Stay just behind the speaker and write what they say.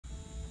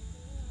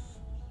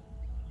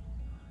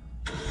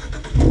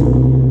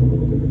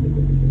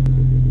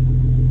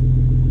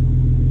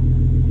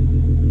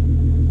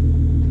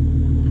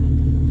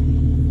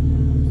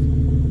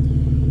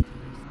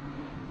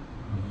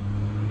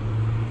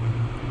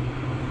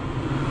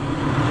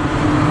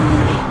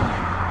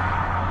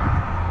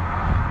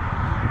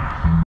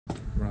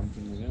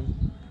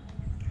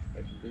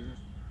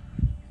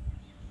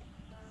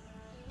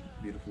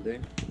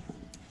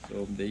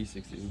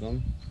E60 is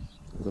done.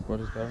 It's a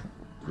project car,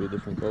 3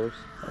 different colors,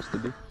 has to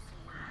be.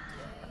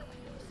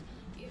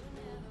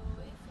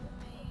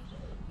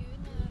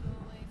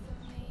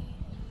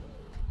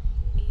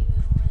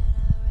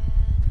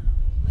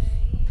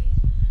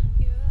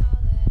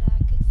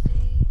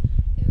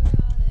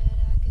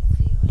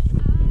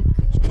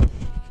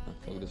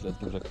 Let's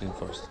give it a clean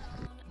first.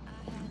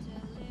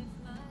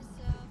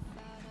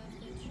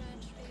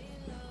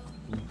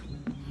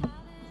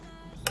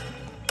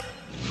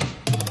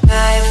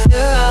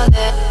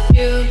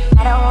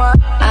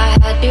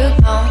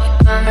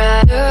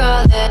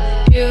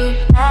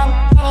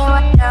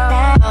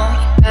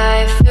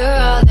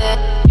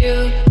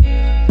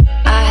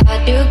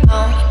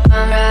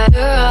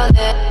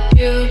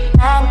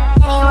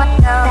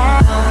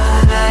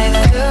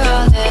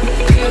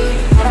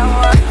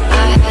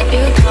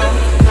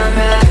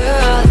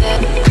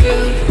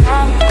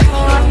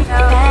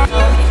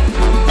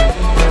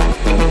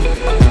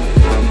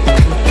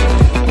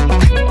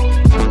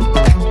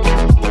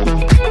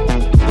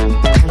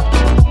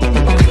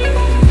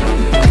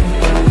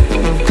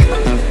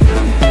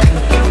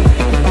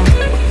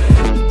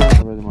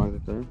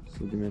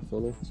 So give me a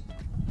follow.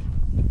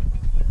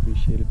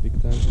 Appreciate it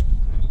big time.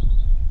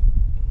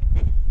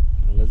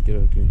 And let's get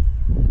her clean.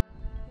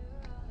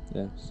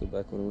 Yeah, so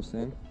back what I was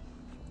saying.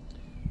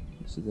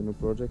 This is the new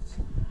project.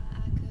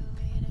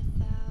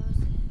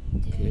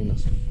 Clean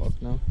as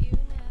fuck now.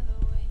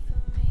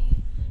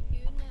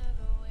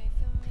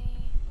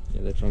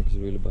 Yeah, the trunk is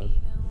really bad.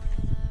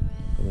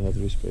 Gonna have to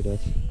respray that.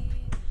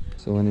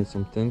 So I need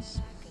some tints.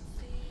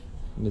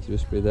 I need to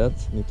respray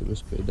that. I need to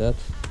respray that.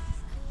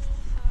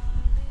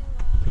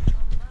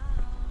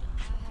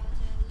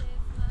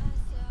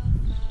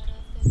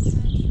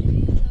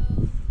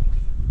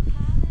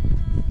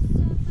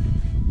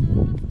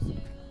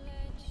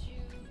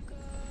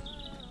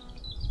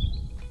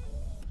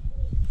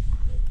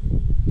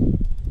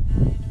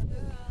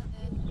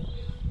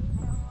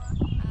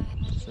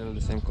 Still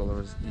the same color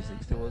as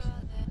E60 was.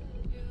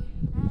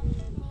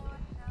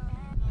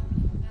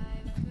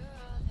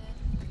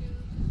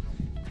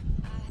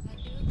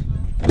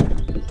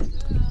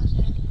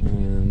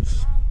 And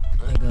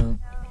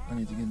I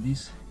need to get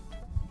these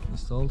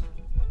installed,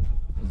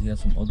 because he has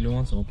some ugly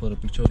ones. I'll put a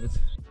picture of it.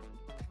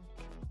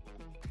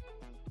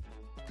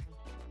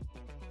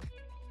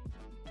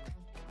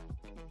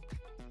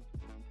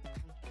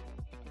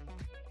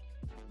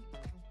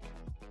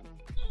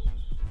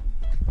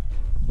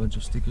 Bunch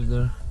of stickers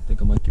there. I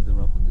think I might keep the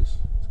wrap on this.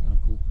 It's kind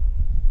of cool.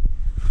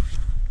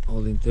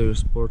 All the interior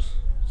sport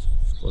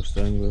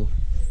steering wheel,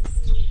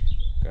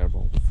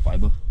 carbon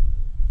fiber.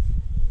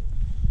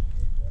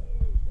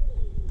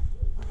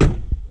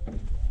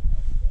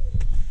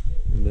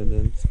 And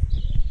then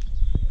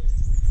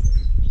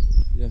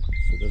yeah,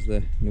 so that's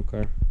the new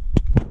car,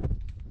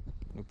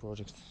 new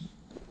project.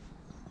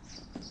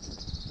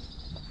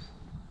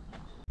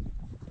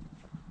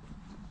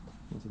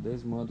 And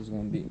today's mod is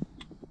gonna be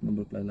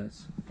number plate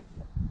lights,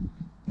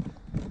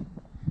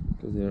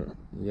 because they're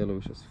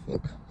yellowish as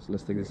fuck. So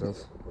let's take this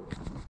out.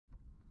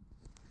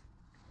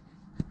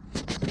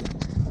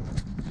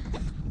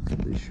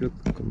 They should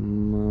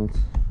come out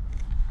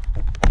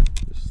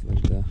just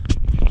like that.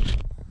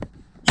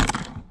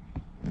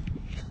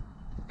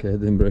 Okay, I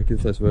didn't break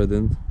it, I swear I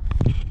didn't.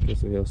 Okay,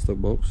 so we have stock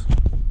bulbs.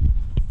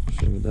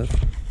 Show me that.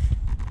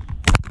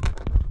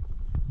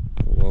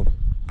 Oh wow.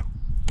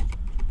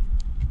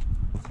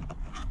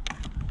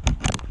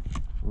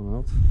 One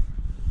out.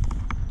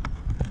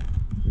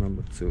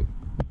 Number 2.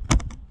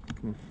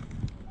 Come on.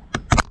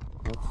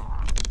 Out.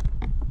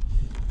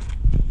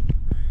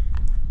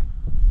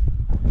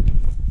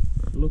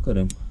 Look at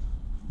him.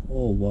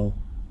 Oh wow.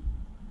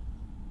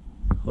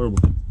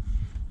 Horrible.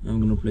 I'm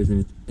gonna replace them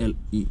with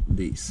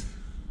LEDs.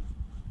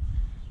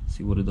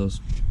 See what it does.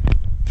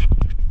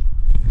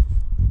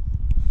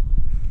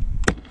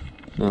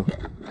 Now,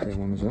 that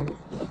one is on.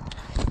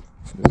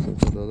 This is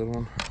the other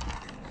one.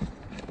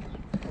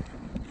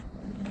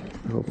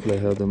 Hopefully I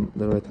have them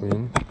the right way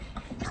in.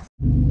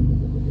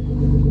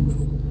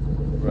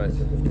 Right.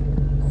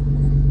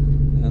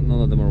 And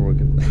none of them are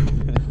working.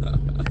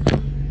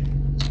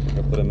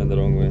 I put them in the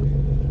wrong way.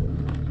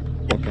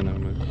 Okay, never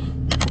mind.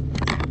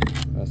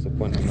 That's the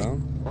point now.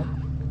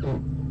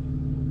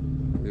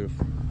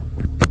 Beautiful.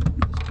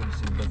 Let's put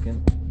this back in.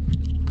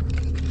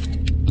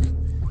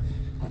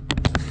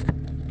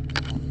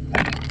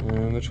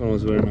 Which one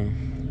was where now?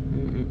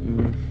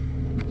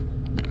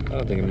 I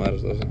don't think it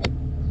matters, does it?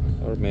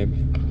 Or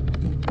maybe.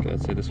 Okay,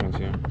 let's see, this one's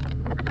here.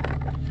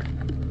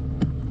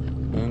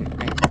 And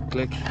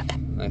click.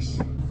 Nice.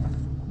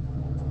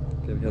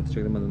 Okay, we have to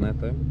check them at the night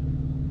time.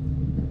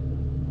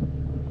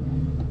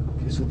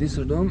 Okay, so these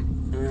are done.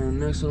 And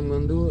next one I'm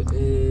gonna do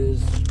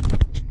is.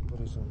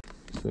 What is it?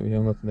 So we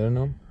have nothing there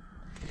now.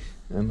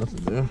 And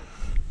nothing there.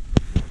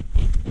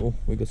 Oh,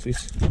 we got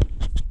Swiss.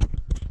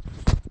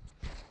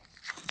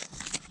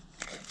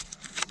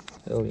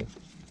 Hell yeah.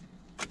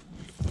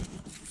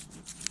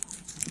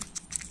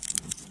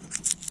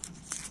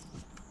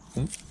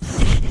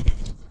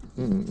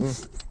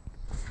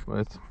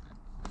 Right,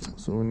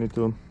 So we need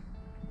to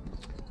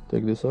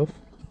take this off,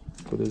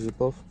 put the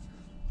zip off,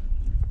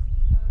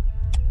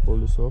 pull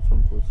this off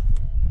and put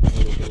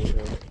it over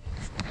here.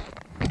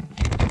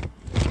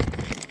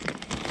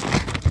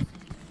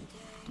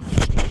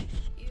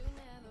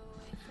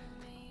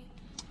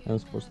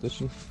 Hands for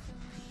stitching.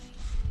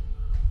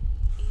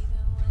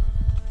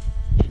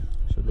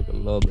 Should look a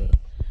lot better.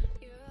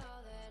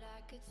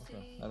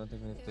 Okay, I don't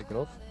think we need to take it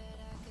off.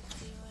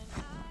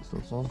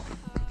 Still on.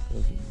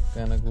 It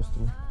kinda goes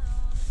through.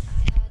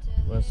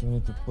 Right, so we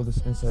need to pull this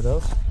inside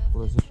out.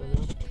 Pull the zip right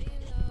out.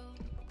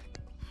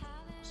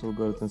 So we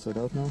got it inside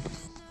out now.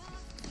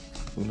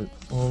 Pull it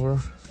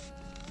over.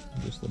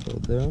 Just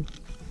about there.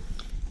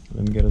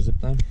 Let me get a zip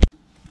tie.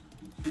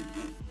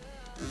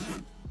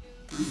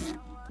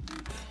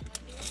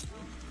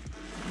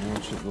 Now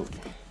it should go.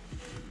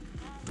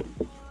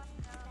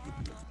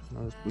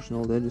 Now just pushing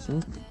all the edges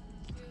in.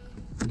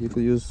 You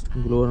could use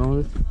glue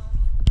around it.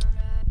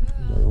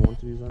 I don't want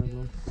to use that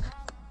glue.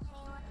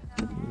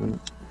 I'm gonna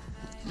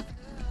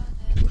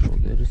push all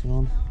the edges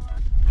around.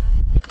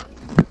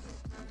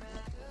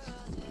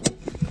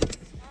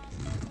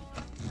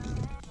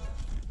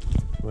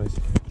 Right.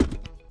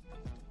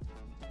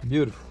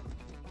 Beautiful.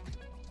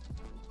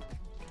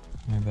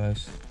 Hey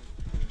guys.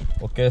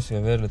 Okay, so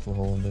a very little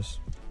hole in this.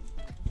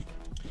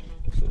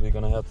 So we're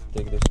gonna have to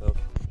take this out.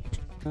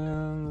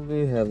 And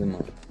we have him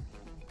out.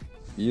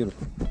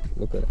 Beautiful.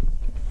 Look at it.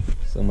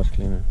 So much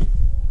cleaner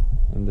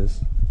than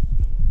this.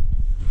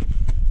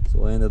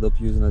 So I ended up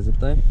using a zip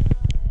tie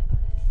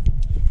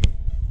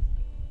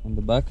on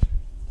the back.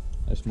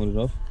 I smooth it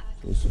off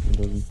so it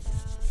doesn't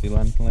feel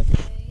anything like it.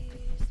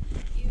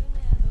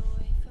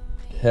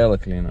 Hella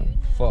cleaner.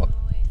 Fuck.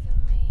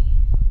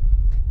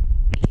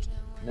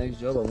 Next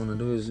job I want to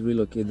do is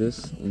relocate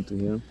this into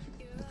here.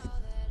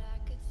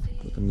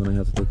 But I'm gonna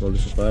have to take all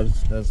this apart.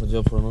 That's a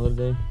job for another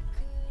day.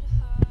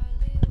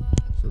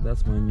 So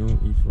that's my new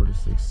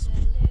E46.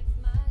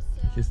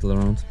 He's still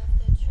around.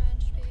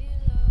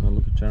 Oh,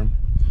 look at charm.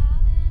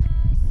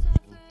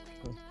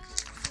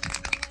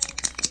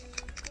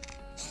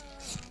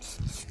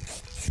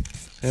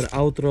 Her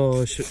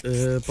outro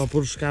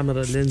papurs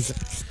kamera linza.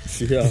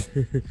 Ja.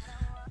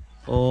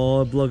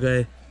 O,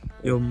 blogaj.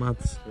 Jo,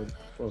 mat.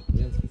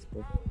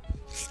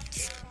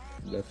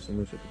 Blijf zo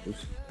muziek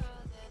poetsen.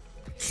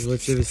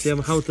 What you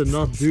see how to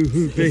not do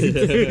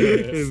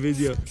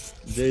video.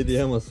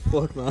 JDM as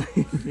fuck man.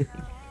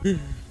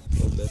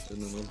 Wat beter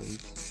dan nog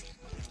iets.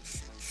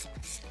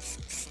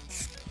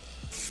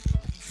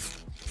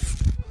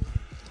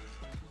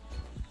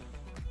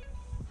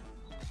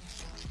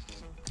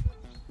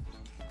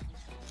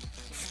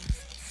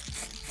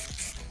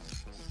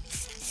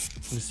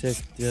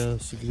 Insect, ja,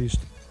 sugericht.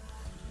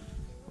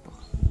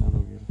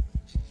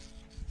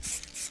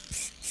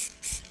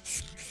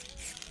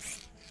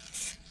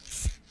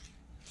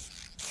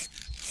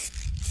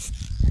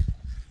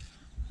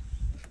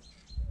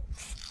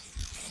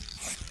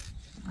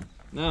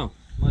 Now,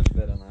 much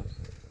better now.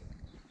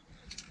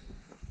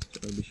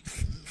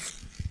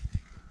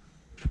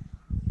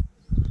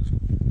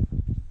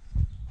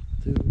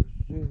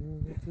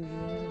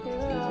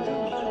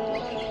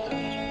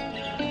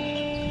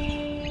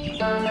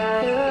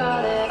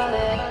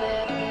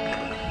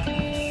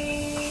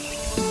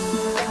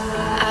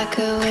 I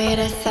could wait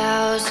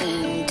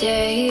 1,000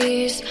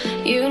 days.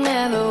 You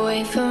never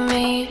wait for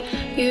me.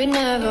 You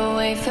never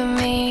wait for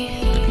me.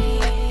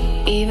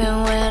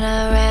 Even when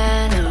I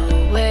ran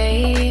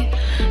away,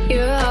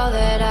 you're all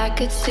that I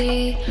could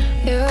see.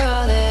 You're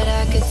all that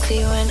I could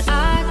see. When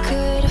I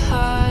could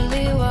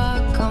hardly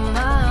walk on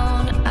my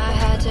own, I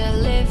had to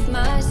lift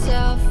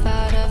myself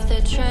out of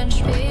the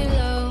trench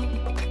below.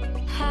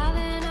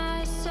 Haven't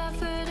I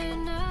suffered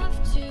enough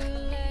to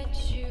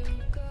let you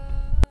go?